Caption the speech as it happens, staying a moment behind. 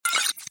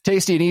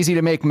Tasty and easy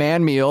to make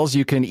man meals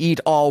you can eat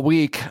all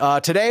week.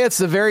 Today, it's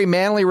the very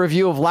manly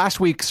review of last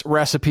week's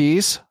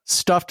recipes,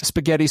 stuffed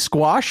spaghetti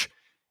squash,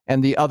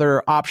 and the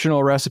other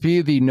optional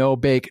recipe, the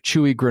no-bake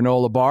chewy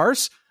granola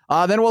bars.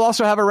 Then we'll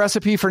also have a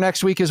recipe for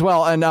next week as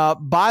well. And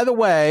by the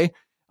way,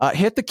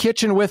 hit the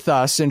kitchen with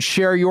us and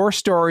share your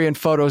story and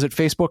photos at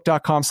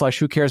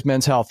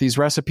facebook.com/whocaresmenshealth. These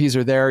recipes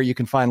are there. You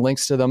can find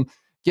links to them.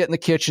 Get in the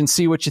kitchen,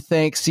 see what you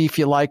think, see if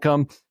you like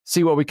them,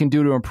 see what we can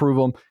do to improve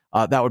them.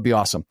 That would be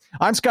awesome.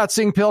 I'm Scott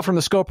Singpill from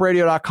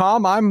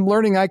thescoperadio.com. I'm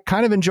learning I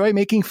kind of enjoy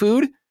making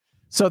food,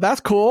 so that's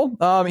cool.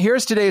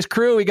 Here's today's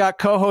crew. We got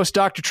co-host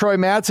Dr. Troy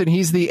Madsen.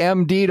 He's the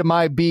MD to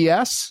my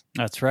BS.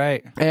 That's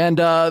right. And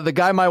the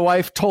guy my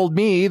wife told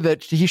me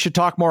that he should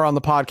talk more on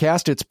the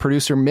podcast. It's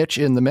producer Mitch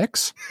in the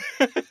mix.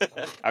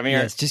 I'm here.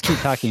 Yes, just keep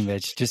talking,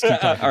 Mitch. Just keep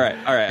talking.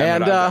 All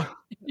right.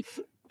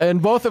 And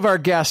both of our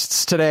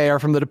guests today are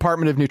from the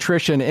Department of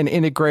Nutrition and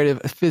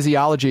Integrative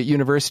Physiology at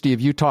University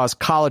of Utah's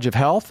College of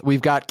Health.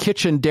 We've got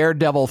kitchen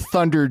daredevil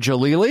Thunder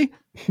Jalili.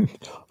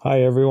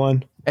 Hi,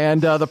 everyone.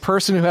 And the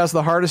person who has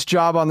the hardest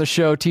job on the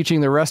show teaching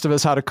the rest of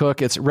us how to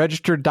cook, it's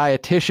registered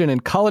dietitian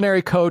and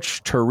culinary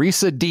coach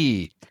Teresa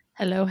D.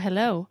 Hello,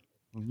 hello.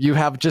 You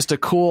have just a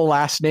cool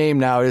last name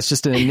now. It's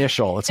just an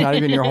initial. It's not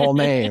even your whole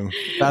name.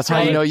 That's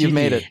how you know you've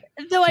made it.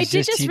 Though I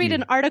did just read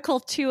an article,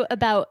 too,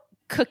 about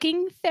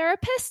cooking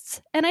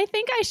therapists, and I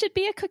think I should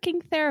be a cooking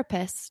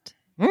therapist.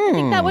 I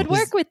think that would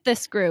work with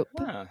this group.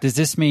 Does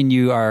this mean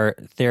you are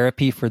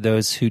therapy for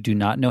those who do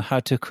not know how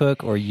to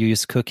cook, or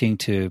use cooking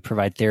to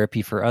provide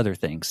therapy for other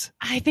things?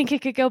 I think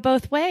it could go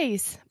both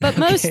ways, but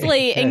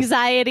mostly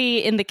anxiety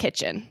in the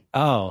kitchen.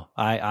 Oh,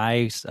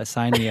 I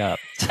sign me up.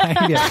 Sign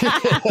me up.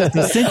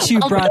 Since you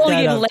brought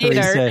that up,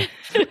 Teresa,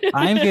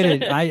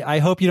 I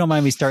hope you don't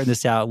mind me starting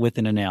this out with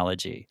an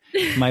analogy.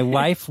 My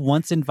wife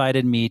once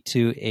invited me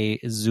to a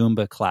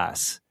Zumba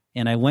class.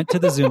 And I went to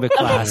the Zumba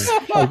class.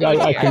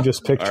 I can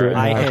just picture it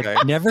now. I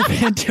had never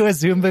been to a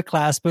Zumba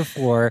class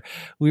before.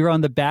 We were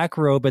on the back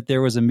row, but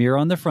there was a mirror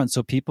on the front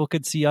so people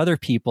could see other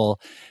people.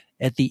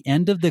 At the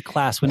end of the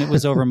class, when it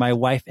was over, my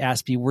wife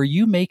asked me, were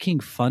you making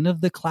fun of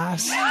the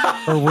class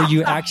or were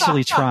you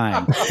actually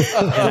trying?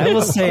 And I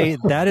will say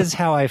that is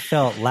how I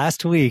felt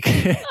last week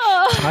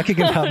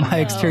talking about my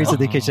experience in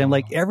the kitchen. I'm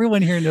like,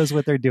 everyone here knows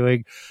what they're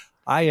doing.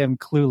 I am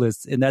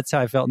clueless. And that's how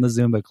I felt in the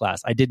Zumba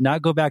class. I did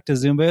not go back to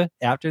Zumba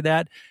after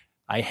that.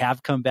 I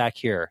have come back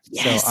here.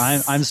 Yes.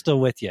 So I'm still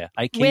with you.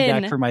 I came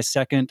back for my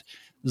second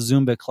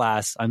Zumba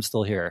class. I'm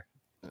still here.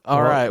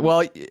 All right.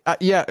 Well,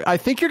 yeah, I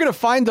think you're going to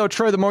find, though,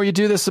 Troy, the more you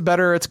do this, the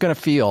better it's going to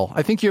feel.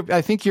 I think you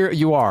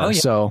are. Oh, yeah.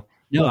 So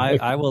no,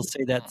 I will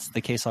say that's the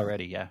case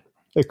already. Yeah.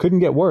 It couldn't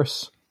get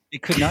worse.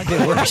 It could not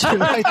get worse.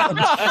 Right?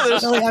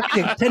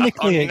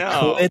 Technically,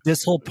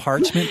 this whole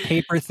parchment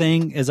paper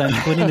thing, as I'm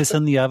putting this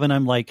in the oven,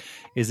 I'm like,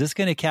 is this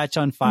going to catch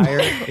on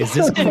fire? Is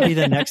this going to be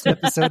the next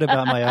episode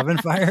about my oven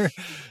fire?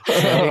 So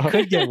it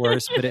could get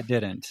worse, but it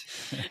didn't.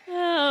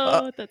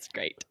 Oh, that's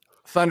great.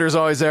 Thunder's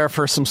always there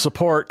for some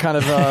support, kind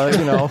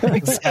of,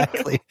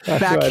 exactly.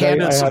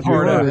 backhanded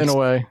support in a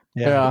way.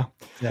 Yeah.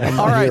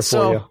 All right.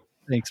 So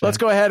thanks, let's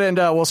go ahead and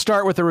we'll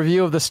start with a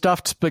review of the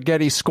stuffed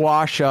spaghetti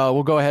squash.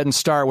 We'll go ahead and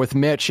start with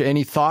Mitch.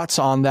 Any thoughts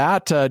on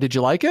that? Did you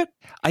like it?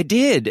 I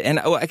did. And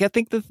I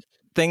think the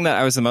thing that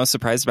I was the most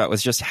surprised about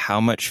was just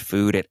how much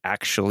food it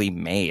actually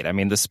made. I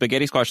mean, the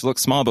spaghetti squash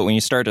looks small, but when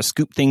you start to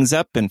scoop things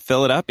up and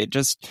fill it up,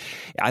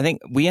 I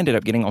think we ended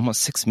up getting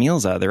almost 6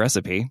 meals out of the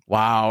recipe.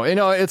 Wow.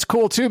 It's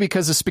cool too,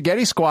 because the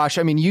spaghetti squash,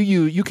 I mean,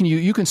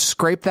 you can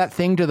scrape that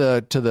thing to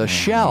the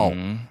shell.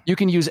 You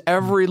can use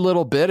every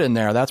little bit in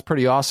there. That's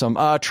pretty awesome.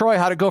 Troy,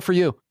 how'd it go for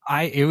you?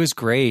 It was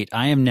great.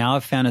 I am now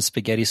a fan of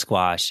spaghetti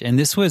squash. And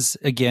this was,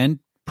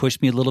 again,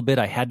 pushed me a little bit.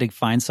 I had to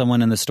find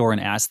someone in the store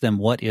and ask them,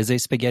 what is a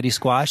spaghetti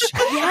squash?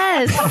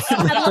 Yes.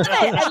 I love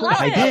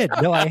it. I did.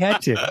 No, I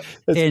had to.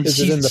 Is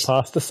it in the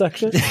pasta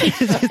section?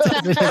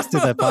 It's next to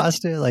the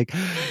pasta.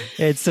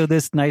 And so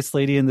this nice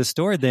lady in the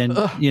store then,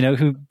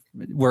 who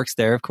works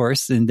there, of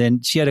course. And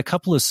then she had a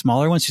couple of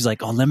smaller ones. She's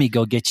like, oh, let me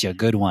go get you a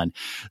good one.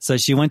 So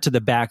she went to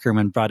the back room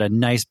and brought a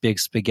nice big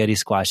spaghetti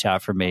squash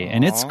out for me.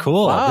 And it's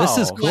cool. Wow. This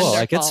is cool.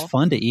 Wonderful. It's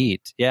fun to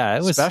eat. Yeah.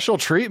 It was special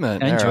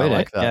treatment. I enjoyed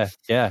it. That.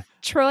 Yeah.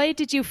 Troy,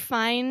 did you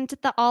find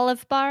the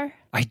Olive Bar?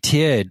 I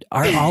did.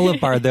 Our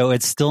Olive Bar, though,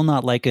 it's still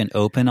not like an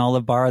open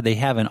Olive Bar. They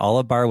have an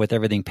Olive Bar with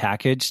everything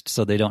packaged,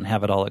 so they don't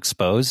have it all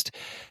exposed.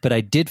 But I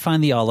did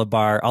find the Olive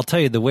Bar. I'll tell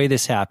you the way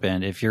this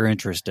happened, if you're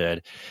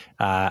interested.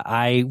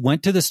 I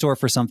went to the store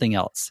for something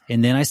else,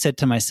 and then I said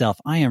to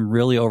myself, I am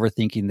really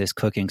overthinking this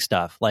cooking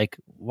stuff. Like,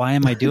 why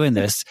am I doing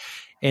this?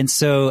 And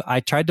so I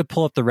tried to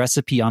pull up the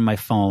recipe on my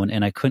phone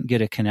and I couldn't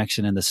get a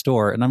connection in the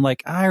store. And I'm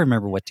like, I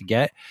remember what to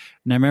get.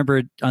 And I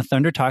remember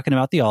Thunder talking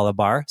about the Olive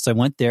Bar. So I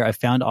went there, I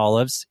found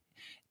olives.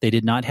 They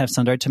did not have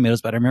sun-dried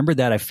tomatoes, but I remember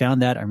that. I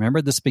found that. I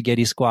remember the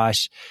spaghetti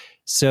squash.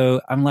 So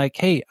I'm like,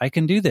 hey, I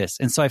can do this.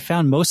 And so I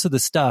found most of the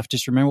stuff.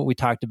 Just remember what we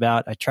talked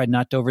about. I tried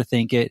not to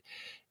overthink it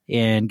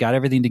and got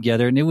everything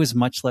together. And it was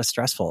much less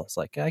stressful. It's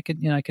like, I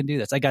can do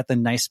this. I got the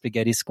nice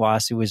spaghetti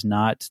squash. It was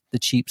not the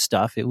cheap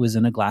stuff. It was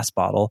in a glass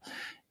bottle.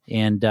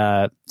 And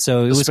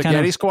so it was spaghetti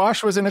kind of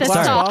squash was in a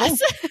glass bottle.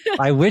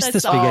 I wish the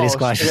spaghetti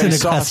squash was in a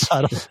glass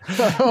bottle.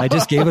 I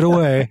just gave it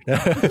away.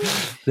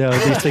 No,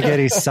 the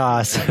spaghetti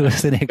sauce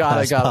was in a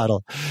glass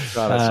bottle.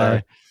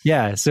 Sorry.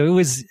 Yeah, so it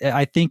was.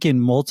 I think in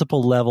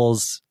multiple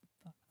levels,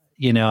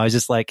 I was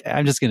just like,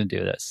 I'm just going to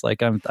do this.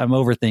 Like I'm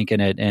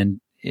overthinking it, and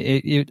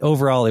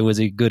overall, it was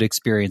a good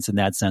experience in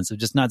that sense of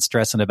just not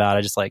stressing about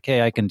it. Just like,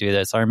 hey, I can do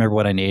this. I remember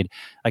what I need.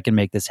 I can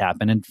make this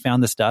happen, and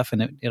found the stuff,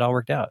 and it all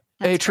worked out.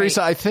 Hey,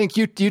 Teresa, I think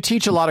you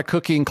teach a lot of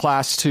cooking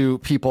class to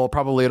people,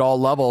 probably at all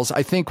levels.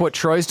 I think what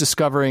Troy's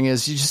discovering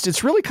is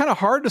it's really kind of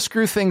hard to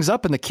screw things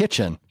up in the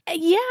kitchen.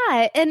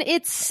 Yeah, and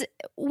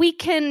we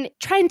can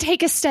try and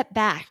take a step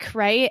back,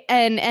 right?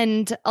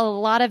 And a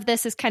lot of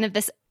this is kind of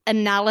this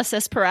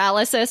analysis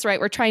paralysis, right?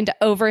 We're trying to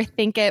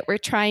overthink it. We're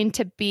trying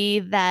to be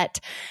that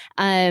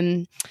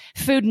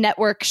Food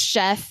Network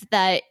chef,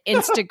 that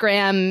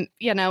Instagram,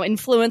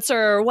 influencer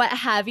or what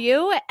have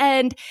you.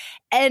 And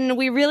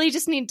we really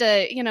just need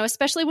to,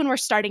 especially when we're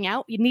starting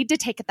out, you need to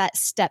take that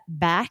step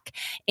back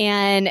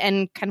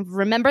and kind of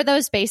remember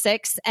those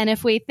basics. And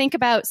if we think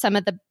about some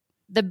of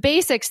the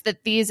basics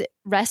that these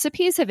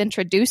recipes have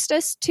introduced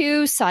us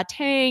to,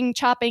 sauteing,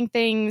 chopping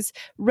things,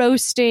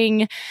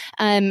 roasting,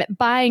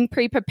 buying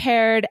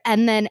pre-prepared,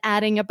 and then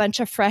adding a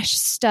bunch of fresh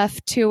stuff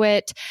to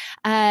it,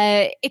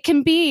 it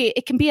can be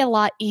a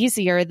lot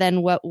easier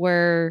than what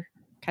we're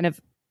kind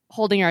of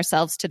holding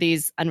ourselves to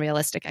these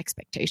unrealistic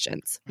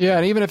expectations. Yeah,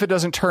 and even if it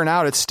doesn't turn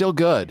out, it's still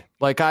good.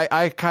 Like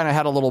I kind of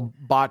had a little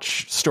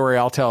botch story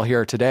I'll tell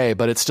here today,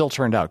 but it still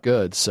turned out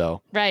good.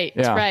 So right.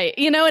 And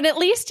at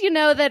least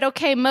that,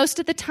 okay, most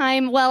of the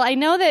time, well, I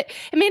know that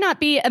it may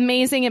not be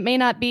amazing. It may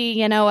not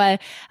be,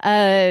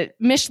 a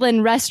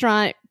Michelin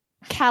restaurant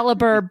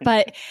caliber,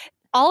 but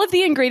all of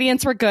the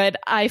ingredients were good.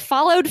 I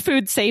followed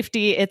food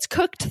safety. It's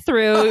cooked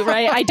through,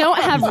 right? I don't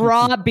have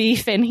raw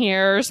beef in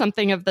here or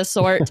something of the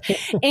sort.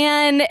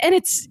 And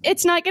it's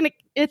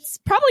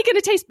probably going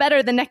to taste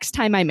better the next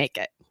time I make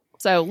it.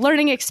 So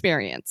learning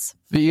experience.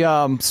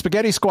 The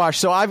spaghetti squash.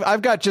 So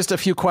I've got just a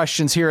few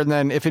questions here, and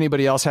then if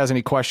anybody else has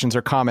any questions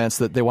or comments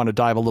that they want to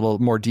dive a little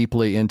more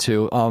deeply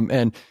into.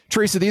 And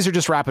Teresa, these are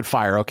just rapid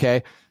fire,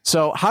 okay?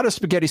 So how does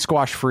spaghetti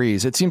squash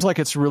freeze? It seems like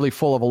it's really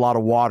full of a lot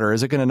of water.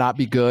 Is it going to not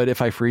be good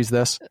if I freeze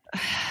this?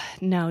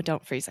 No,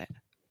 don't freeze it.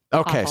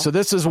 Okay, so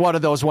this is one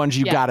of those ones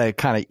you got to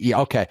kind of eat.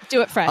 Okay.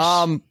 Do it fresh.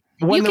 When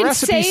you the can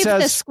recipe save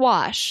says the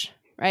squash,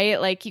 right?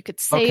 Like you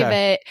could save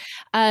it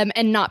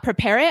and not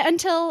prepare it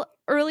until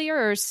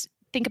earlier, or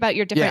think about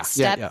your different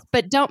steps,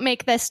 but don't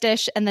make this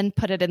dish and then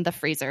put it in the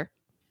freezer.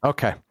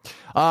 Okay.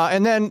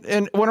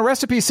 And when a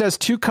recipe says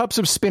 2 cups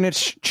of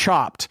spinach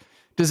chopped,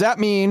 does that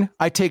mean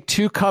I take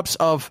 2 cups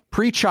of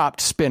pre-chopped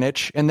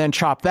spinach and then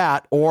chop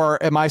that?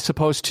 Or am I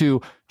supposed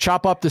to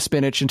chop up the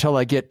spinach until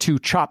I get 2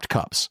 chopped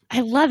cups?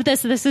 I love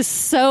this. This is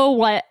so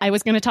what I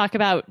was going to talk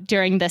about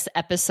during this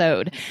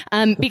episode.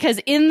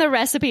 Because in the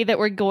recipe that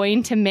we're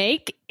going to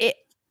make,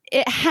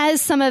 it has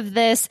some of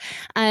this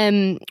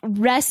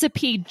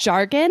recipe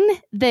jargon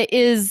that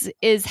is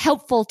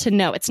helpful to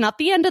know. It's not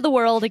the end of the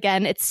world.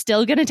 Again, it's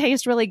still going to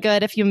taste really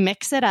good if you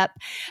mix it up,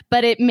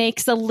 but it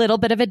makes a little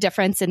bit of a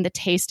difference in the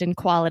taste and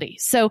quality.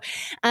 So,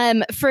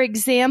 for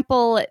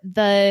example,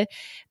 the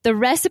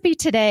recipe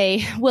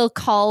today will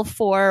call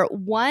for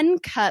 1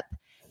 cup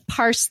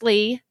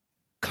parsley,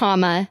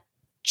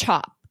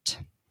 chopped.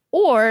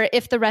 Or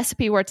if the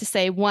recipe were to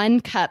say 1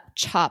 cup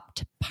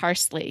chopped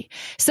parsley.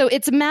 So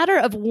it's a matter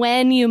of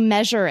when you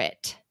measure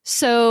it.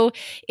 So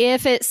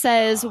if it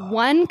says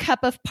 1 cup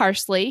of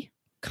parsley,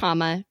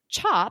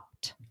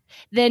 chopped,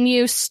 then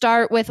you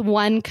start with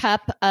 1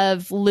 cup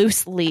of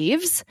loose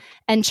leaves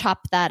and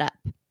chop that up.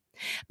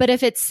 But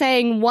if it's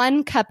saying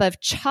 1 cup of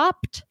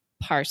chopped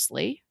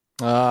parsley,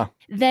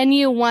 then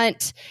you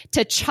want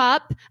to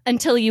chop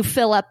until you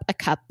fill up a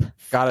cup,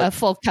 a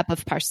full cup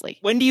of parsley.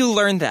 When do you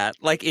learn that?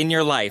 Like in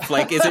your life?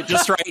 Like, is it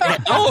just right now?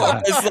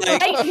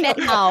 Right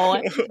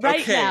now.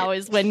 Right now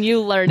is when you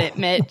learn it,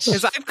 Mitch.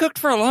 Because I've cooked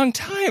for a long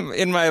time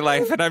in my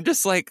life, and I'm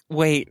just like,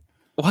 wait,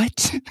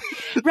 what?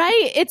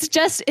 Right. It's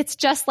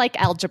just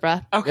like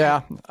algebra. Okay.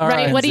 Yeah. All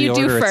right. What do you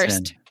do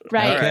first?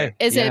 Right. Okay.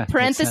 Is it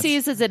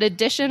parentheses? Is it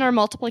addition or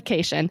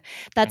multiplication?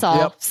 That's all.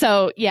 Yep.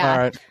 So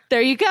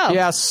there you go.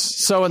 Yes.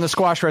 So in the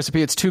squash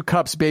recipe, it's 2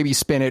 cups baby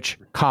spinach,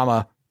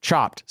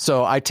 chopped.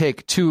 So I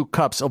take 2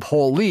 cups of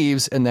whole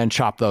leaves and then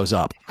chop those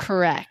up.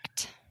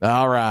 Correct.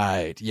 All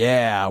right.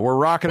 Yeah. We're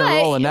rocking and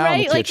rolling now.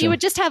 Right. Like you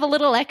would just have a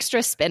little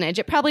extra spinach.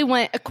 It probably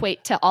wouldn't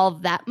equate to all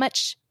that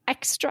much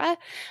extra.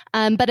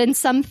 But in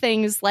some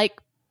things like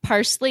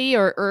parsley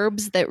or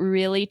herbs that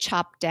really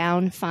chop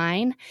down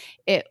fine,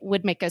 it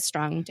would make a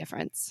strong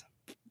difference.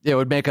 It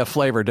would make a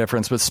flavor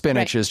difference, but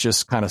spinach is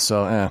just kind of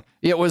so.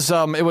 It was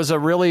a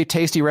really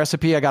tasty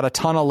recipe. I got a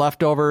ton of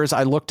leftovers.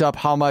 I looked up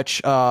how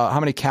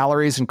many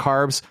calories and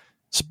carbs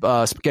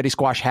spaghetti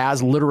squash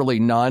has. Literally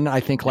none.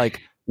 I think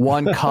like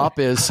 1 cup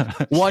is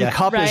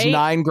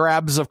 9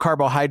 grams of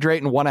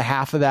carbohydrate, and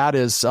 1.5 of that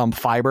is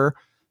fiber.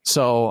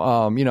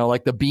 So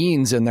like the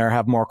beans in there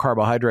have more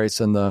carbohydrates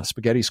than the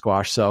spaghetti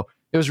squash. So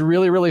It was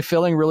really, really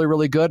filling, really,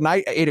 really good. And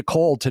I ate it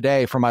cold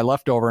today for my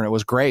leftover, and it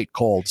was great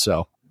cold.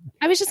 So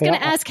I was just going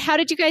to ask, how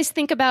did you guys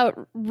think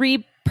about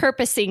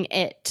repurposing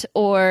it?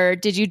 Or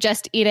did you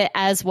just eat it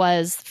as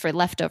was for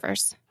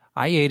leftovers?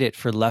 I ate it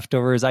for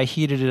leftovers. I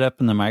heated it up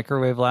in the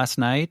microwave last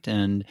night,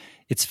 and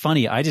it's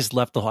funny. I just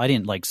left I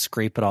didn't like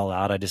scrape it all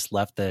out. I just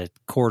left the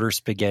quarter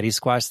spaghetti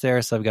squash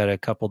there. So I've got a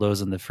couple of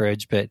those in the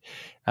fridge, but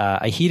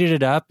I heated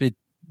it up.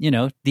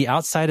 The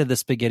outside of the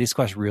spaghetti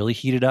squash really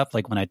heated up.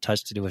 Like when I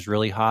touched it, it was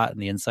really hot,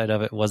 and the inside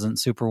of it wasn't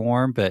super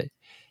warm, but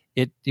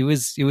it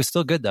was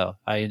still good though.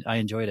 I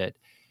enjoyed it.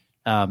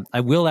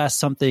 I will ask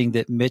something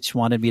that Mitch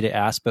wanted me to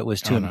ask, but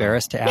was too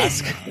embarrassed to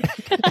ask.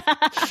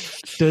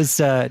 Does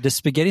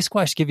spaghetti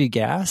squash give you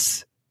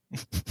gas?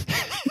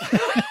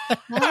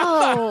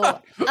 No.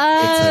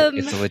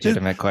 It's a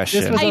legitimate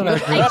question. This was on our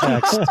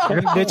text.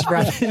 Mitch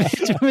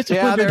Mitch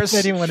wondered if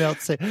anyone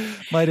else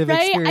might have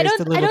experienced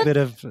a little bit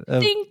of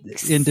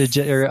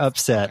or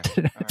upset.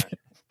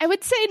 I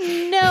would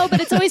say no,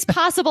 but it's always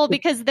possible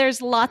because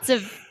there's lots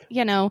of,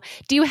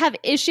 do you have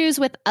issues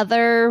with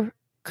other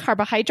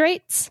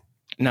carbohydrates?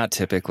 Not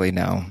typically,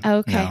 no.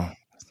 Okay. No.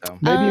 So.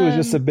 Maybe it was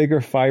just a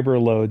bigger fiber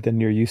load than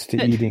you're used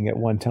to eating at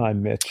one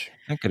time, Mitch.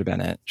 That could have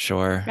been it.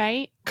 Sure.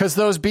 Right? because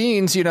those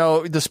beans,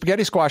 the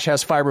spaghetti squash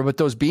has fiber, but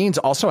those beans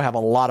also have a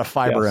lot of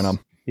fiber in them.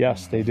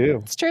 Yes, they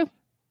do. It's true.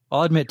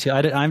 I'll admit too,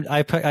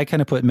 I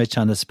kind of put Mitch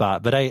on the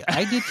spot, but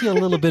I did feel a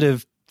little bit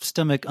of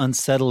stomach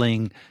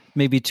unsettling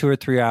maybe 2 or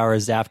 3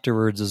 hours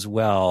afterwards as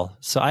well.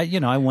 So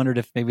I wondered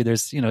if maybe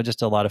there's,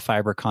 just a lot of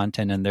fiber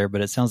content in there,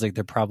 but it sounds like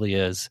there probably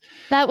is.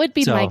 That would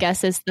be my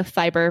guess, is the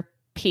fiber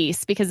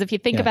piece, because if you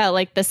think about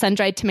like the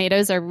sun-dried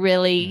tomatoes are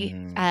really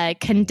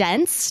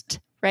condensed,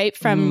 right?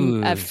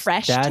 From a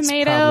fresh that's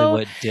tomato. That's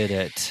probably what did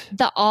it.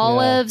 The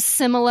olives,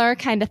 similar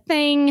kind of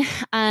thing.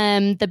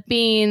 The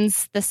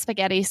beans, the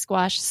spaghetti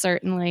squash,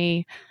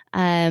 certainly.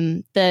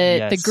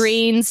 The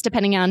greens,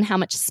 depending on how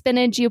much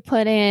spinach you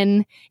put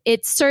in.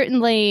 It's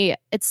certainly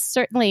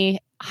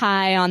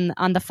high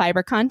on the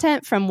fiber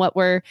content from what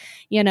were,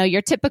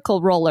 your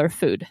typical roller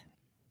food.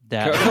 All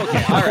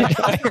right.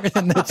 Higher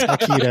than the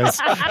taquitos.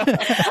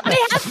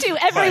 I have to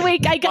every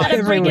week. I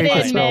gotta bring it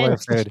in, man.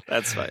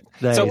 That's fine.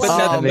 So,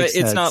 but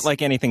it's not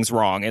like anything's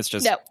wrong. It's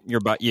just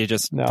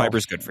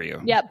fiber's good for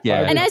you. Yep.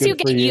 Yeah. And as you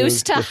get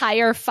used to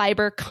higher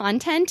fiber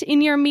content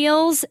in your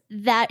meals,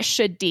 that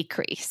should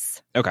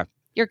decrease. Okay.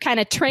 You're kind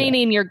of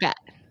training your gut.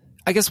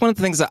 I guess one of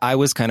the things that I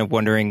was kind of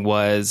wondering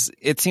was,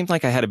 it seemed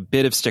like I had a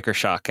bit of sticker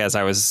shock as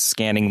I was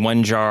scanning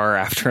one jar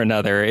after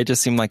another. It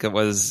just seemed like it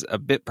was a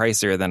bit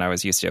pricier than I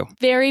was used to.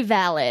 Very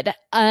valid.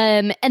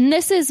 And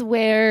this is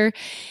where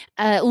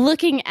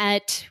looking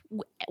at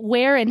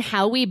where and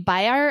how we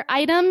buy our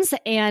items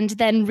and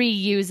then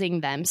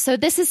reusing them. So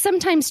this is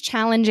sometimes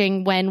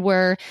challenging when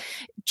we're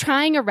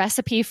trying a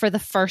recipe for the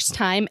first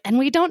time and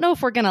we don't know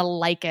if we're going to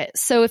like it.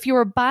 So if you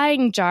were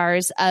buying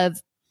jars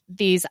of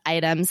these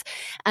items,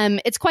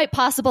 it's quite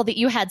possible that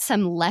you had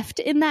some left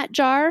in that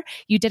jar.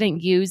 You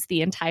didn't use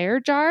the entire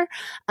jar.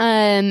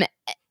 And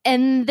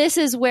this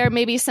is where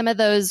maybe some of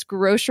those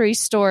grocery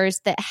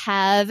stores that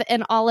have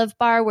an olive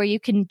bar where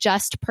you can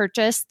just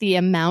purchase the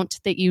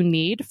amount that you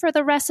need for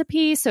the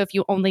recipe. So if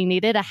you only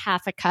needed a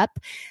half a cup,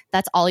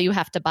 that's all you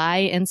have to buy,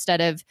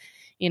 instead of,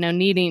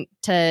 needing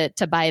to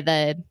buy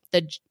the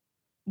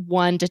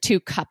 1 to 2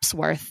 cups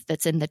worth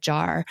that's in the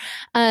jar.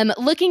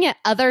 Looking at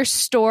other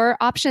store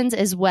options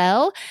as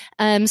well.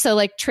 So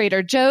like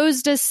Trader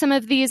Joe's does some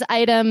of these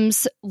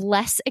items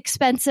less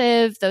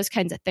expensive. Those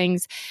kinds of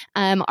things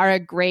are a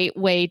great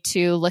way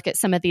to look at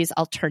some of these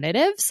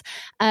alternatives.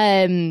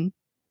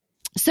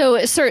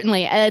 So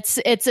certainly it's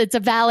a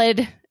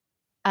valid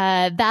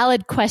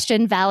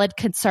question, valid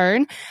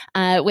concern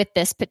with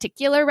this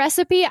particular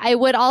recipe. I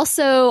would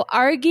also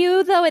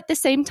argue, though, at the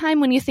same time,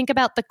 when you think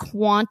about the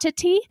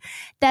quantity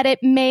that it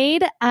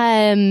made,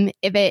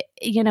 if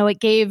it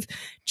gave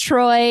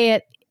Troy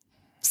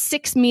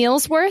 6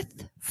 meals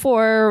worth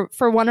for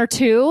 1 or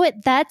 2,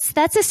 that's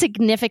a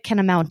significant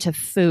amount of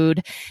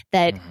food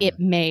that it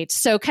made.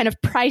 So kind of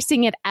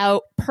pricing it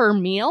out per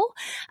meal,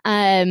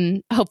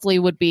 hopefully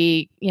would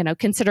be,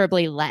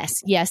 considerably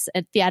less. Yes,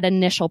 that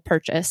initial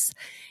purchase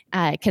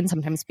can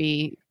sometimes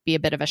be a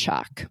bit of a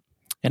shock.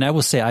 And I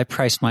will say I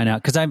priced mine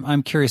out because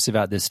I'm curious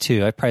about this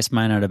too. I priced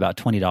mine out about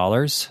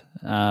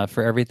 $20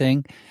 for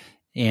everything.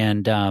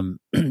 And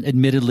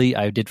admittedly,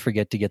 I did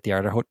forget to get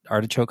the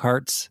artichoke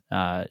hearts.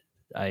 I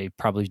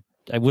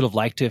would have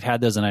liked to have had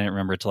those, and I didn't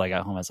remember until I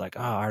got home. I was like,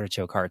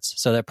 artichoke hearts.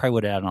 So that probably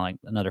would have added on like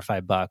another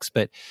 $5.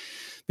 But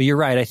you're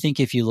right. I think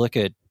if you look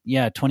at,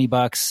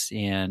 $20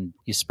 and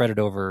you spread it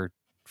over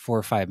 4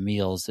 or 5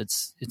 meals,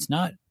 it's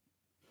not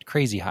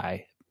crazy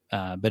high.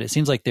 But it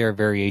seems like there are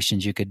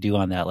variations you could do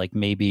on that. Like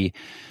maybe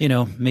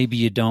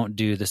you don't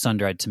do the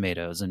sun-dried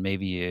tomatoes, and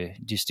maybe you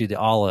just do the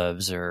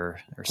olives or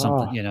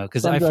something.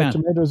 Because I found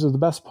tomatoes are the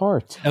best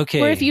part.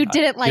 Okay, or if you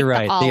didn't like you're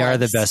right, the olives, they are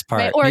the best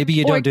part. right? Or, maybe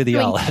you don't do the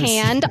olives.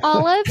 Canned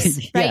olives,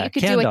 right? Yeah, You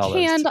could do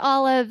canned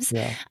olives.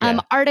 Yeah.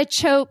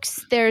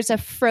 Artichokes. There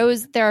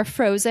are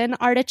frozen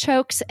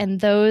artichokes, and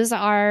those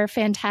are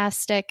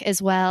fantastic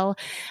as well.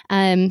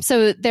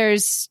 So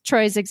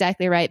Troy's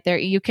exactly right. There,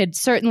 you could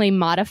certainly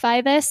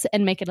modify this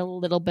and make it a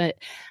little bit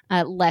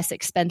less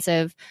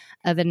expensive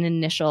of an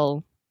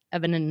initial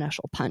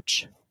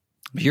punch.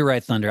 You're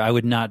right, Thunder. I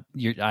would not.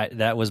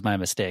 That was my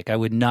mistake. I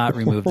would not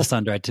remove the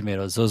sun-dried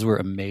tomatoes. Those were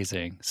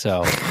amazing.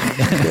 So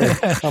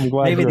I'm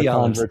glad maybe you're the a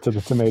olives. convert to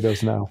the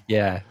tomatoes now.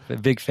 Yeah,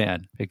 big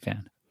fan.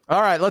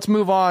 All right, let's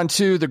move on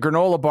to the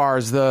granola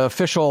bars. The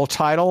official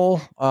title.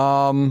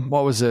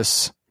 What was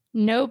this?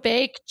 No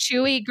bake,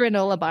 chewy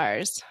granola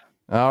bars.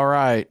 All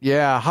right.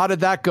 Yeah. How did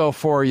that go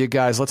for you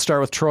guys? Let's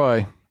start with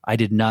Troy. I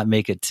did not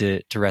make it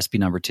to recipe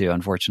number 2,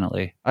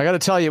 unfortunately. I got to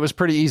tell you, it was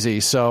pretty easy.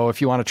 So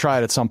if you want to try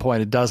it at some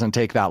point, it doesn't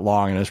take that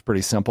long, and it's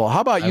pretty simple. How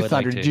about you,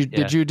 Thunder?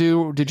 Did you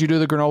do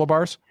the granola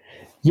bars?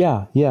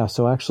 Yeah.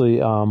 So actually,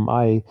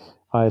 I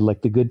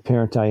like the good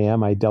parent I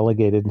am, I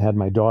delegated and had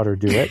my daughter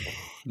do it.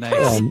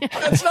 Nice.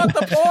 That's not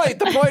the point.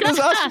 The point is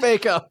us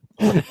make them.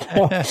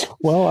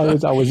 Well,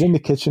 I was in the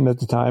kitchen at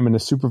the time in a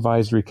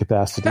supervisory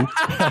capacity.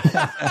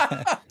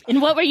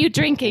 And what were you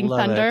drinking,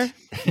 Love Thunder?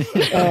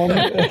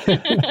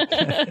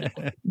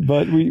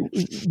 But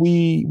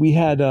we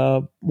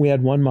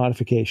had one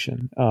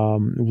modification.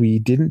 We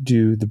didn't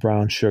do the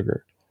brown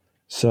sugar,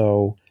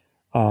 so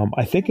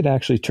I think it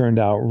actually turned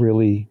out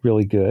really,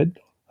 really good.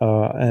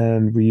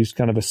 And we used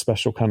kind of a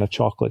special kind of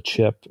chocolate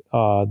chip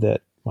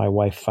that my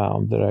wife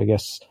found that I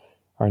guess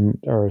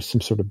are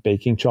some sort of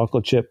baking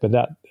chocolate chip, but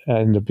that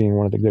ended up being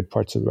one of the good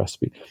parts of the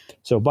recipe.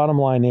 So bottom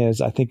line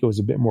is, I think it was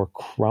a bit more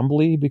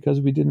crumbly because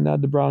we didn't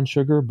add the brown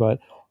sugar, but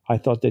I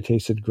thought they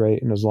tasted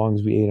great. And as long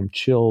as we ate them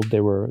chilled,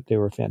 they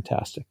were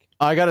fantastic.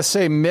 I got to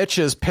say,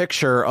 Mitch's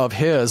picture of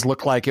his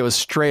looked like it was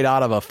straight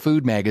out of a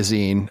food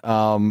magazine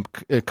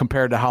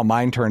compared to how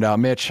mine turned out.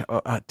 Mitch,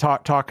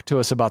 talk to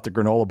us about the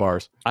granola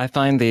bars. I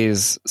find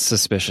these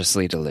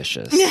suspiciously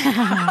delicious.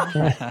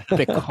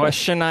 The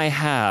question I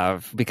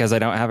have, because I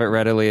don't have it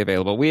readily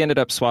available, we ended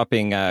up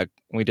swapping,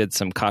 we did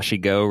some Kashi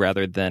Go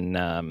rather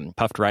than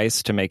puffed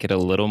rice to make it a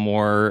little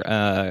more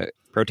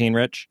protein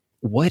rich.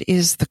 What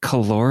is the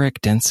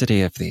caloric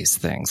density of these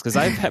things? Because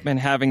I've been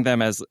having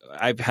them as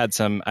I've had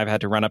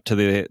to run up to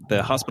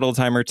the hospital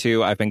time or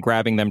two. I've been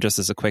grabbing them just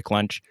as a quick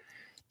lunch.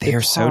 They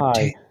are so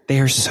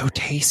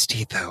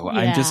tasty, though. Yeah.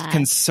 I'm just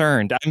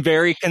concerned. I'm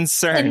very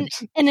concerned.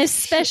 And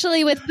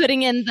especially with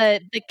putting in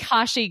the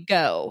Kashi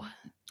Go.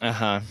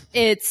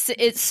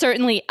 It's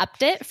certainly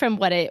upped it from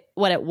what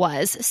it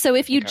was. So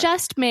if you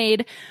just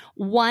made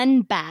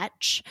one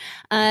batch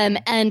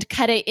and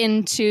cut it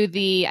into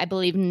the, I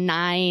believe,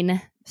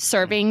 9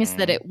 servings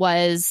that it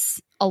was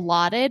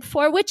allotted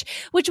for, which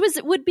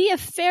would be a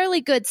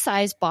fairly good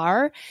size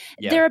bar.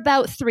 Yeah. They're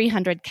about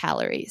 300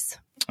 calories.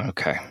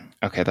 Okay,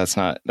 that's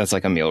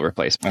like a meal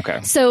replacement.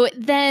 Okay. So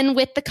then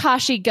with the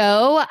Kashi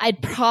Go,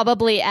 I'd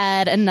probably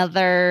add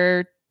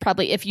another,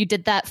 if you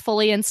did that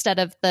fully instead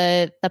of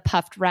the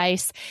puffed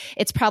rice,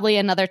 it's probably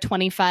another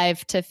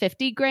 25 to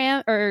 50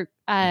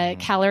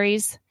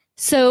 calories.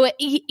 So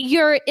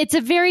it's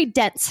a very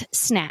dense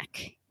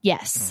snack.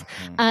 Yes.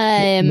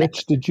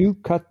 Mitch, did you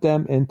cut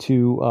them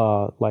into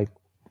like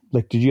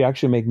did you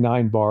actually make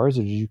 9 bars,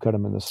 or did you cut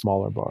them into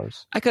smaller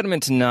bars? I cut them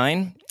into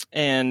 9,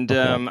 and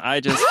I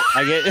get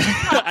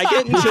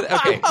into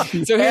okay.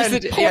 So here's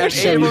the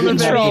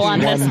control on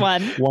this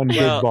one. One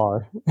big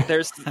bar.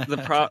 There's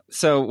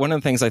so one of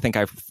the things I think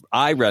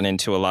I run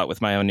into a lot with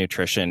my own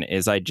nutrition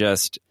is I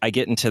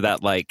get into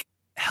that like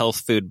health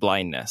food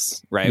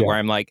blindness, right? Yeah. Where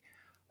I'm like,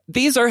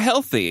 these are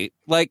healthy.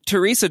 Like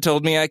Teresa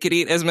told me I could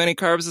eat as many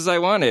carbs as I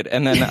wanted.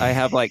 And then I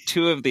have like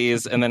 2 of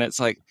these, and then it's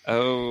like,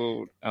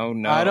 oh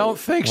no. I don't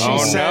think she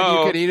said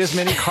you could eat as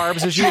many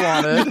carbs as you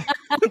wanted.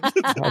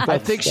 I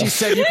think she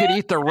said you could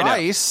eat the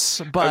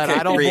rice, but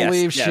I don't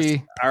believe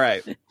she... All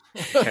right.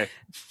 Okay.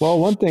 Well,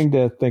 one thing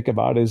to think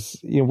about is,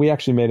 we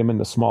actually made them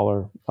into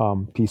smaller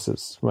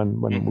pieces when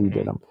we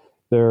did them.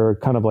 They're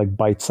kind of like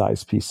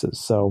bite-sized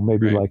pieces. So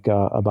maybe like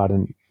about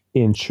an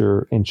inch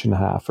or inch and a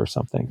half or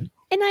something.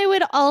 And I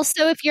would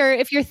also, if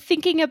you're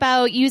thinking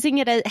about using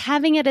it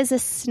having it as a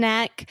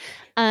snack,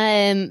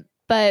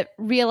 but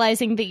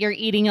realizing that you're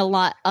eating a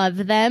lot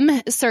of them,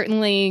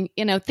 certainly,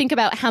 think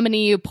about how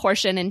many you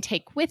portion and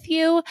take with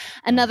you.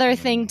 Another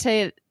thing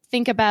to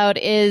think about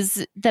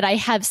is that I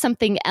have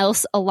something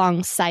else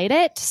alongside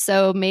it.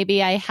 So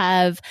maybe I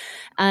have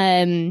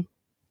a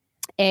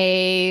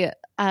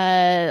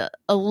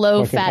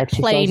low-fat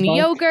plain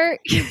yogurt,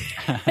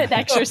 an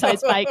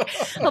exercise bike.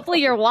 Hopefully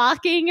you're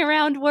walking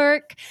around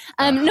work.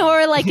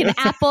 Nor like an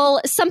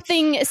apple,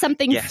 something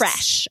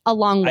fresh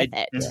along with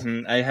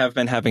it. I have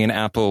been having an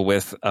apple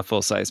with a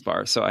full-size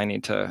bar, so I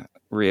need to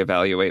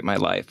reevaluate my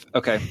life.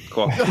 Okay,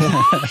 cool.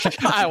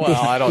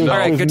 I don't know. All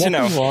right, good to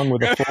know. Nothing wrong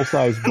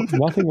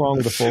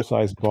with a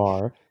full-size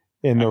bar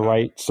in the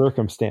right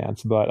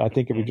circumstance, but I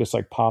think if you're just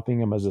like popping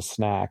them as a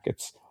snack,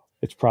 it's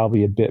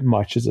probably a bit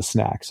much as a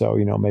snack. So,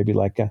 maybe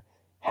like a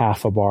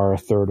half a bar, a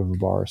third of a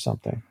bar or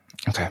something.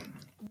 Okay.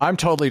 I'm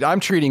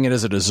treating it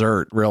as a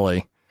dessert,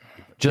 really.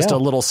 Just a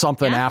little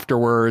something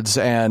afterwards.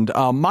 And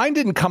mine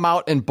didn't come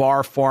out in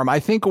bar form.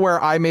 I think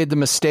where I made the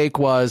mistake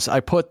was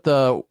I put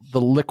the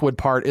liquid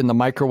part in the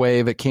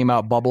microwave. It came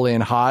out bubbly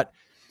and hot.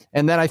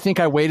 And then I think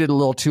I waited a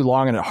little too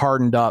long and it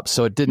hardened up.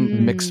 So it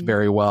didn't mix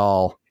very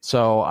well.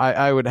 So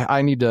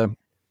I need to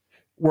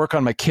work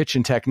on my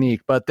kitchen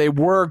technique. But they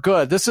were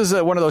good. This is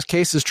one of those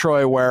cases,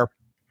 Troy, where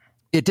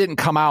it didn't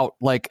come out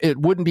like it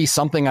wouldn't be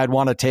something I'd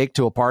want to take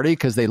to a party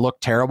because they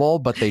look terrible,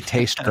 but they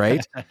taste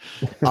great.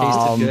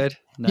 Tasted good.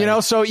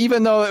 Nice. So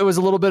even though it was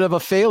a little bit of a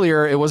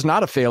failure, it was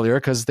not a failure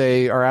because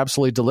they are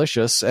absolutely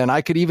delicious. And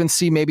I could even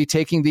see maybe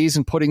taking these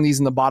and putting these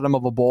in the bottom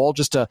of a bowl,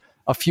 just a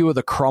few of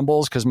the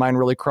crumbles because mine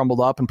really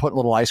crumbled up, and putting a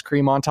little ice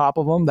cream on top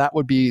of them. That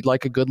would be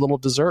like a good little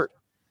dessert.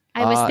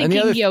 I was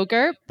thinking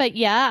yogurt, but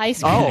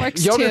ice cream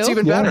works yogurt's too.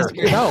 Even better.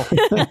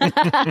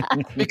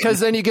 Because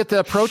then you get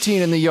the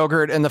protein in the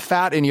yogurt and the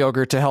fat in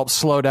yogurt to help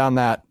slow down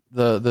that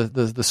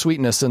the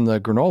sweetness in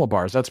the granola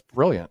bars. That's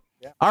brilliant.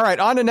 Yeah. All right,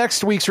 on to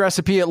next week's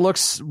recipe. It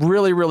looks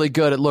really, really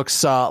good. It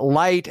looks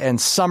light and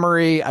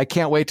summery. I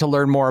can't wait to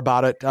learn more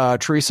about it.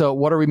 Teresa,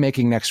 what are we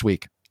making next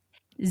week?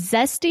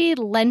 Zesty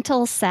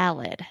lentil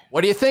salad.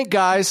 What do you think,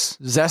 guys?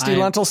 Zesty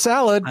lentil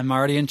salad. I'm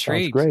already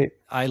intrigued. Sounds great.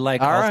 I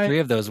like all three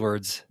of those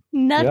words.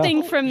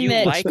 Nothing from You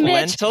Mitch. like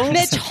Mitch, lentils?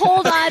 Mitch,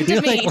 hold on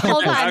to me.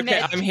 Hold on, Okay,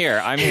 Mitch. I'm here.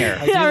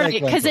 All right,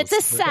 because it's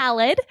a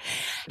salad.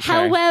 Okay.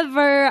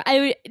 However,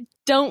 I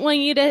don't want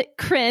you to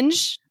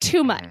cringe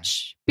too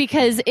much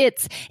because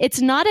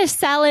it's not a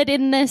salad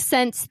in the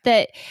sense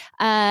that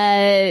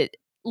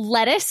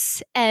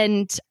lettuce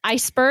and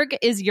iceberg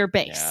is your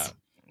base. Yeah.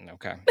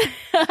 Okay.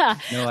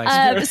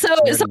 So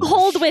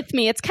hold with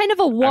me. It's kind of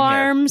a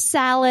warm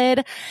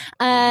salad.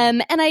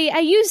 And I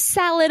use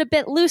salad a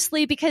bit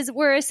loosely because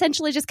we're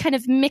essentially just kind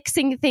of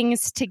mixing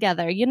things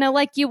together,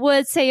 like you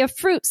would say a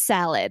fruit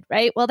salad,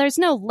 right? Well, there's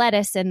no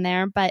lettuce in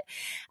there, but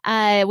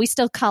we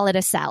still call it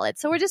a salad.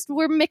 So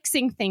we're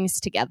mixing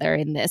things together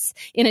in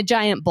a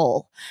giant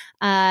bowl.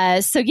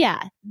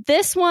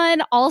 This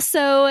one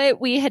also,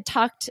 we had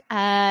talked,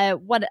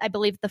 what I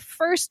believe the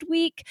first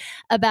week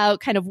about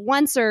kind of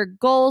wants or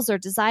goals or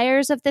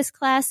desires of this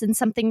class, and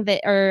something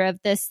of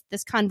this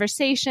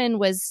conversation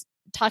was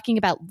talking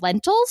about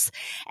lentils.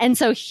 And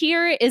so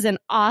here is an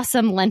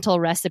awesome lentil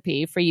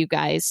recipe for you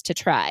guys to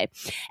try.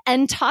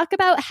 And talk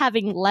about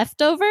having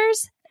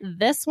leftovers.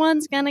 This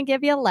one's going to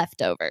give you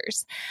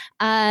leftovers.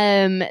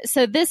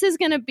 So this is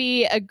going to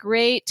be a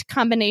great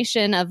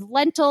combination of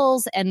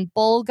lentils and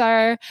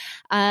bulgur,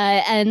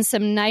 and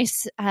some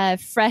nice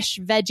fresh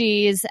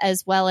veggies,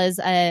 as well as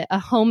a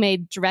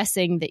homemade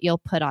dressing that you'll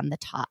put on the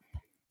top.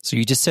 So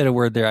you just said a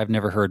word there I've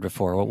never heard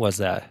before. What was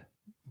that?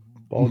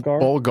 Bulgur?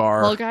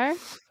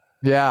 Bulgur?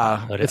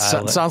 Yeah, it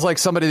sounds like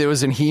somebody that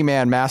was in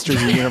He-Man Masters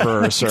of the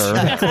Universe. Or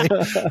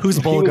Who's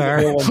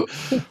Bulgur?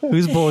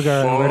 Who's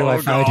Bulgur? Where do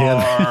I find him?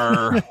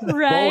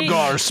 Right.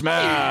 Bulgur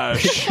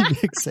smash.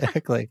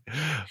 Exactly.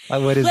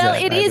 What is that?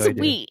 Well, it is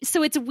wheat.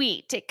 So it's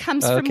wheat. It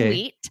comes from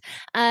wheat.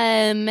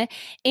 And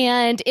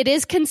it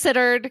is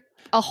considered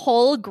a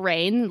whole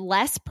grain,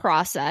 less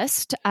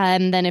processed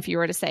than if you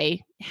were to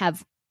say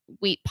have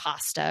wheat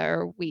pasta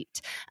or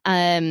wheat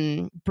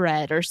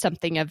bread or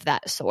something of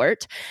that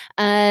sort.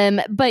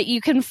 But you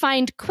can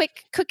find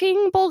quick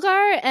cooking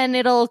bulgur, and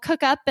it'll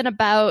cook up in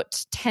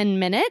about 10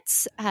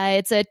 minutes.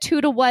 It's a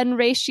 2-to-1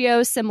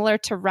 ratio, similar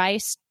to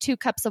rice, 2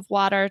 cups of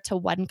water to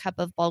 1 cup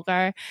of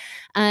bulgur.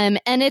 And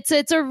it's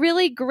a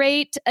really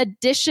great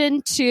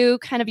addition to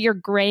kind of your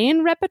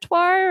grain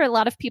repertoire. A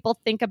lot of people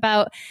think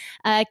about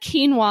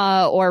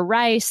quinoa or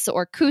rice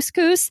or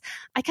couscous.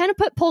 I kind of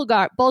put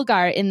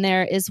bulgur in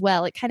there as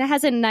well. It kind of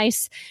has a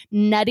nice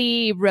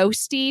nutty,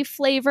 roasty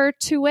flavor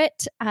to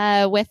it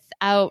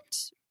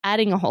without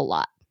adding a whole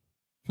lot.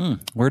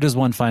 Where does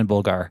one find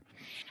bulgur?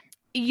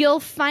 You'll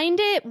find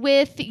it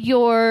with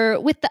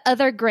the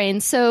other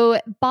grains.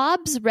 So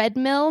Bob's Red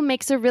Mill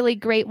makes a really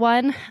great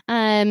one.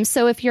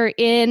 So if you're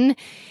in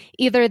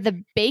either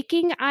the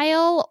baking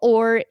aisle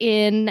or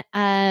in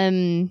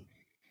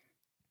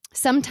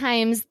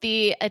sometimes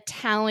the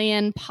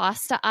Italian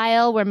pasta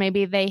aisle, where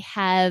maybe they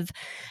have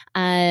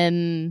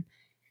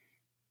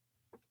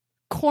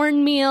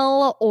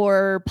cornmeal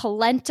or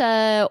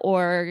polenta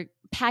or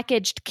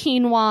packaged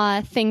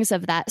quinoa, things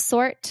of that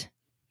sort,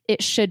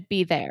 it should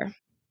be there.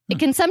 It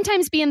can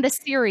sometimes be in the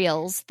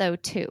cereals, though,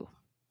 too.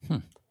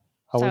 I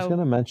was going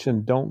to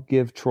mention, don't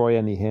give Troy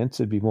any hints.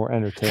 It'd be more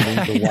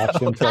entertaining to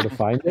watch him try to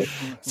find it.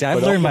 See,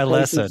 I've learned my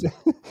lesson.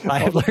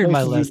 I've learned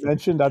my lesson. You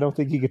mentioned, I don't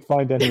think he could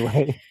find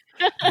anyway.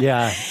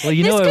 Yeah. Well,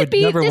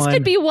 this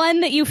could be one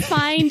that you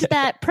find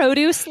that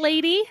produce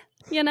lady.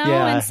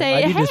 and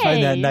say, I need hey, to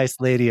find that nice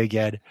lady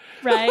again.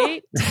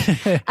 Right?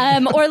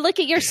 Or look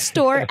at your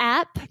store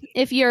app.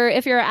 If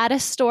you're at a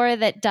store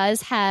that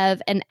does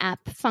have an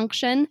app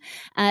function,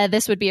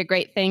 this would be a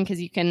great thing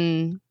because you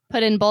can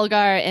put in Bulgar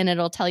and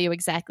it'll tell you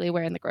exactly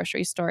where in the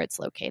grocery store it's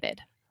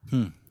located.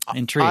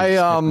 Intrigued.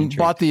 I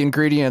bought the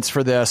ingredients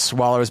for this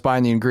while I was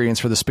buying the ingredients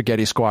for the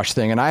spaghetti squash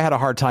thing, and I had a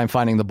hard time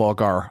finding the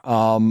Bulgar.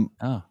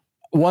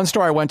 One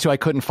store I went to, I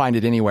couldn't find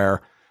it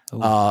anywhere.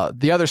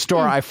 The other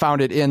store, I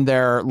found it in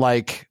their,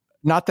 like,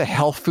 not the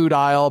health food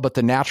aisle, but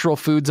the natural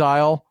foods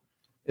aisle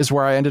is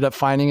where I ended up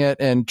finding it.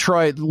 And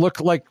Troy,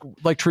 look, like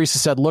Teresa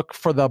said, look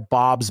for the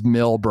Bob's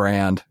Mill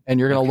brand, and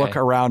you're going to look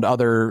around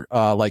other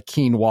like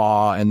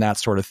quinoa and that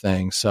sort of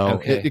thing. So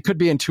it could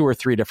be in 2 or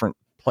 3 different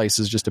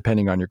places, just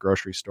depending on your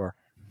grocery store.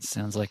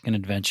 Sounds like an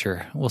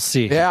adventure. We'll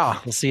see. Yeah.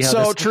 We'll see how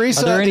so,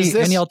 Teresa, are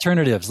there any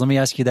alternatives? Let me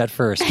ask you that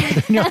first. Are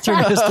there any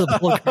alternatives to the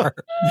Bulgar?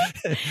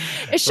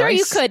 Sure,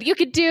 Rice? you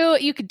could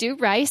do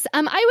rice.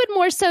 I would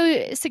more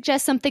so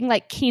suggest something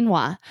like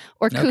quinoa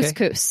or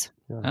couscous.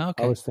 Yeah.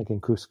 I was thinking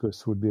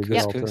couscous would be a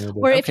good alternative.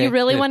 Or if you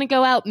really want to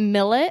go out,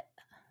 millet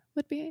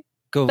would be.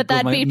 But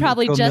that'd be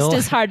probably just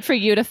as hard for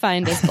you to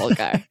find as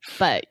Bulgar.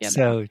 But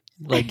so,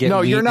 like, no,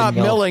 you're not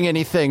milling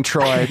anything,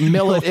 Troy.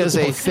 Millet is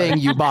a thing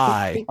you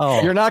buy.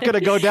 You're not going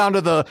to go down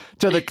to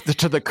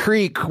the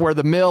creek where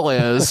the mill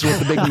is with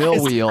the big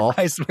mill wheel.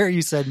 I swear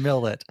you said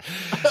millet.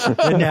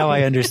 And now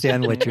I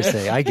understand what you're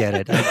saying. I get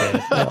it.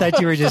 I thought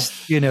you were just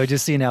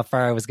seeing how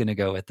far I was going to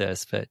go with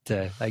this, but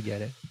I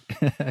get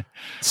it.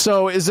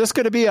 So, is this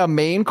going to be a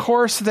main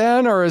course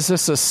then, or is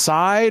this a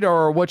side,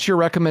 or what's your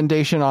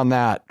recommendation on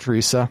that,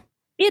 Teresa?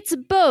 It's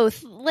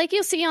both. Like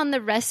you'll see on the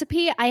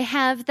recipe, I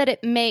have that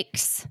it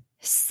makes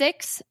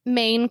 6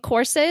 main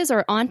courses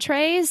or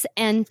entrees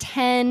and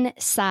 10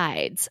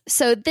 sides.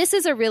 So this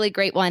is a really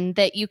great one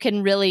that you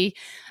can really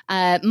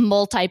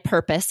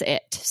multi-purpose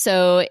it.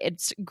 So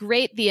it's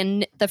great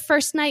the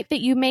first night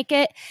that you make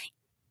it.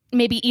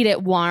 Maybe eat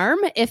it warm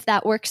if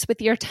that works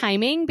with your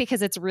timing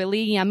because it's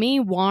really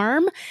yummy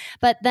warm.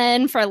 But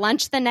then for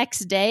lunch the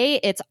next day,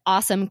 it's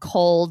awesome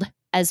cold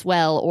as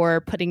well, or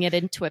putting it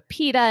into a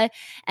pita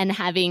and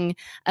having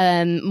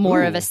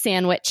more of a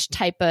sandwich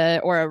type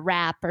or a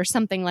wrap or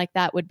something like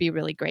that would be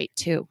really great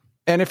too.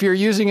 And if you're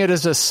using it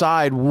as a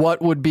side,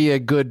 what would be a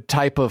good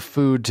type of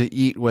food to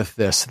eat with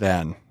this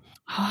then?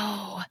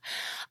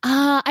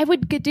 I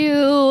would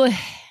do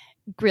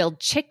grilled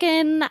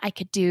chicken. I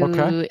could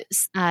do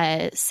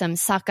some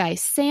sockeye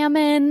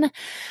salmon.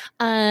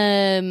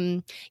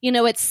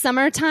 It's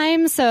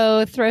summertime,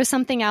 so throw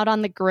something out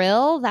on the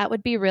grill. That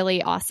would be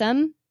really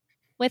awesome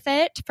with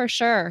it for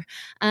sure.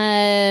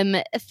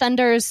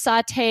 Thunder's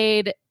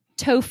sauteed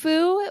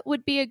tofu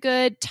would be a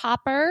good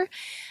topper.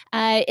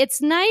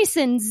 It's nice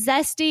and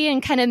zesty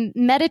and kind of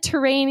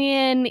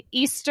Mediterranean,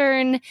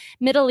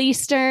 Middle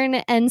Eastern.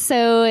 And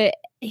so,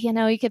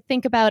 you could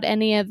think about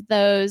any of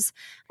those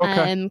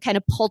kind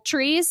of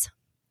poultries,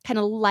 kind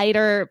of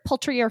lighter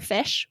poultry or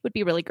fish would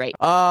be really great.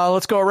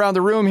 Let's go around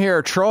the room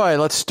here. Troy,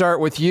 let's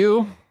start with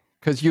you,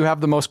 because you have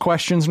the most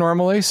questions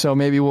normally, so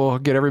maybe we'll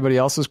get everybody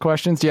else's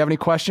questions. Do you have any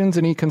questions,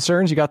 any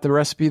concerns? You got the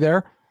recipe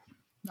there?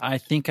 I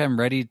think I'm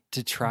ready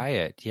to try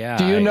it, yeah.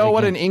 Do you know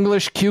what an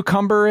English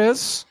cucumber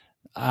is?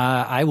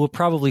 I will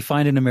probably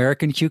find an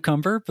American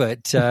cucumber,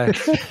 but...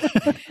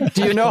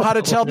 Do you know how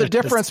to tell the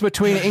difference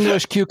between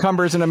English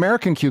cucumbers and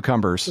American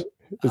cucumbers?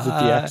 Is it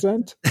the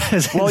accent?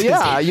 Well,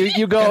 yeah.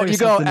 You go,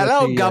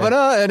 hello, governor.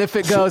 And if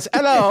it goes,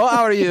 hello,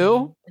 how are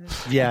you?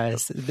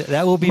 Yes,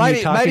 that will be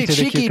mighty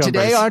cheeky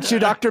today, aren't you,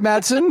 Dr.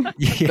 Madsen?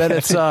 Yeah. Then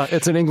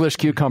it's an English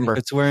cucumber. If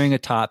it's wearing a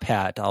top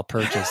hat, I'll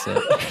purchase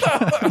it.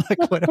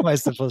 Like, what am I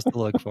supposed to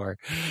look for?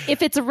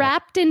 If it's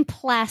wrapped in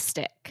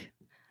plastic.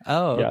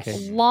 Oh, okay.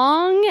 Yes.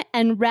 Long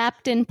and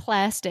wrapped in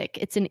plastic.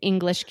 It's an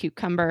English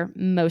cucumber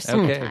most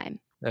of the time.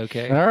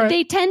 Okay. All right.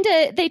 They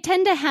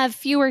tend to have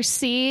fewer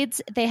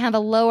seeds. They have a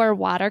lower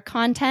water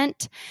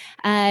content.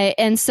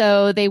 And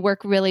so they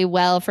work really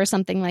well for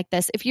something like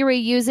this. If you were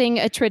using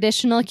a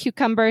traditional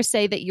cucumber,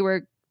 say that you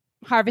were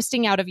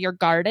harvesting out of your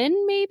garden,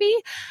 maybe,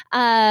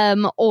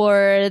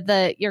 or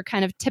your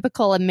kind of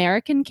typical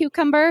American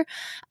cucumber,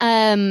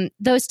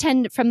 those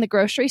from the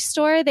grocery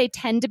store, they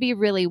tend to be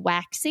really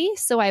waxy.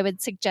 So I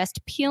would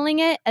suggest peeling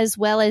it as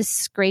well as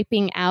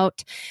scraping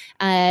out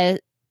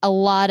a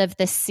lot of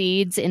the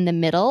seeds in the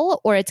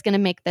middle, or it's going to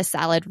make the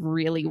salad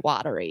really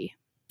watery.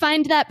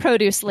 Find that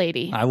produce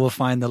lady. I will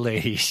find the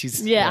lady.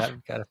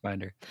 I've got to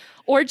find her.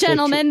 Or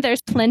gentlemen,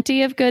 there's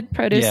plenty of good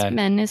produce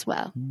men as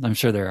well. I'm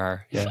sure there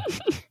are. Yeah.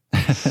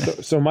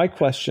 So my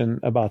question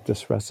about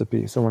this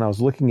recipe, so when I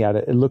was looking at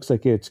it, it looks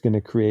like it's going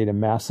to create a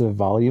massive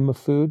volume of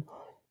food.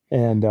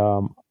 And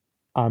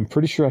I'm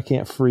pretty sure I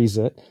can't freeze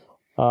it.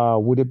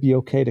 Would it be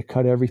okay to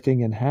cut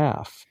everything in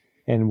half?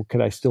 And could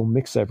I still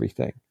mix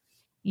everything?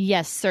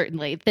 Yes,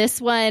 certainly. This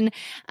one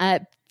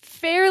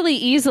fairly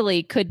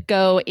easily could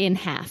go in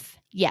half.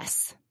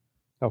 Yes.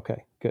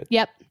 Okay, good.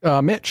 Yep.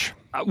 Mitch?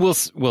 We'll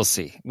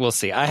see. We'll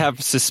see. I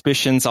have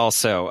suspicions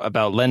also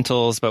about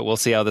lentils, but we'll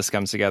see how this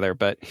comes together.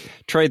 But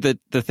Troy, the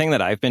thing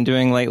that I've been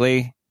doing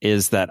lately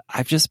is that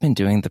I've just been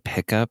doing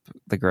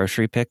the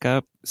grocery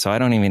pickup. So I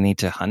don't even need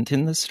to hunt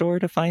in the store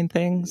to find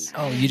things.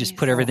 Oh, you just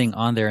put everything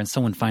on there and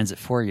someone finds it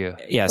for you.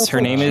 Yes, That's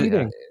her name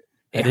cheating.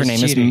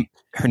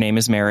 her name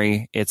is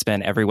Mary. It's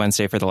been every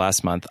Wednesday for the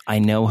last month. I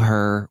know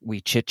her.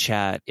 We chit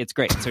chat. It's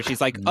great. So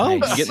she's like, "Oh,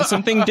 Nice. you getting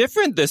something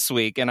different this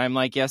week?" And I'm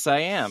like, "Yes, I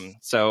am."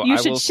 So You I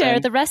should will share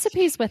send- the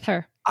recipes with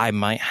her. I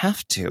might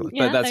have to,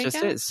 Yeah, but that's there you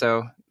just go. it.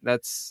 So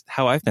that's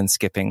how I've been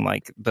skipping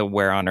like the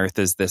where on earth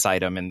is this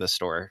item in the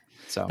store.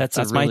 So That's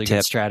a my really tip.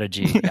 good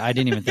strategy. I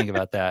didn't even think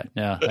about that.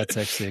 No, that's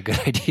actually a good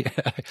idea.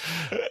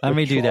 I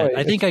may do that. Troy,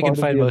 I think it's I can part of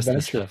find the most of the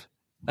adventure. stuff.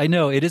 I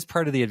know it is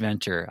part of the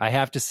adventure. I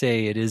have to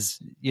say it is,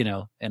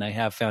 and I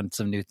have found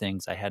some new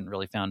things I hadn't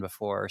really found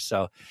before.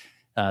 So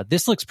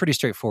this looks pretty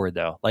straightforward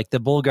though. Like the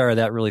Bulgar,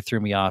 that really threw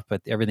me off,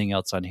 but everything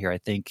else on here, I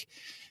think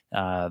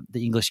the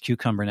English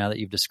cucumber, now that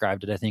you've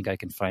described it, I think I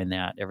can find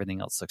that.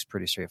 Everything else looks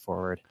pretty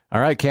straightforward. All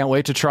right, can't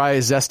wait to try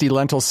zesty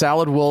lentil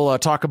salad. We'll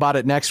talk about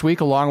it next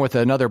week along with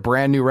another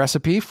brand new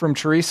recipe from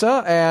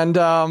Teresa. And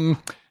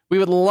we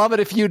would love it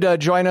if you'd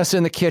join us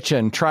in the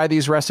kitchen. Try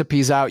these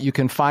recipes out. You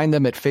can find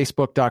them at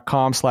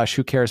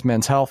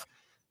facebook.com/whocaresmenshealth.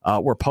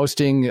 We're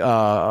posting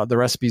the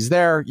recipes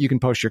there. You can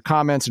post your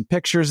comments and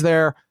pictures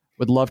there.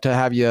 Would love to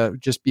have you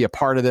just be a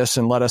part of this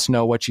and let us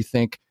know what you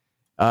think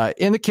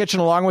in the kitchen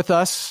along with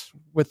us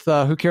with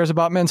Who Cares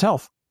About Men's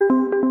Health.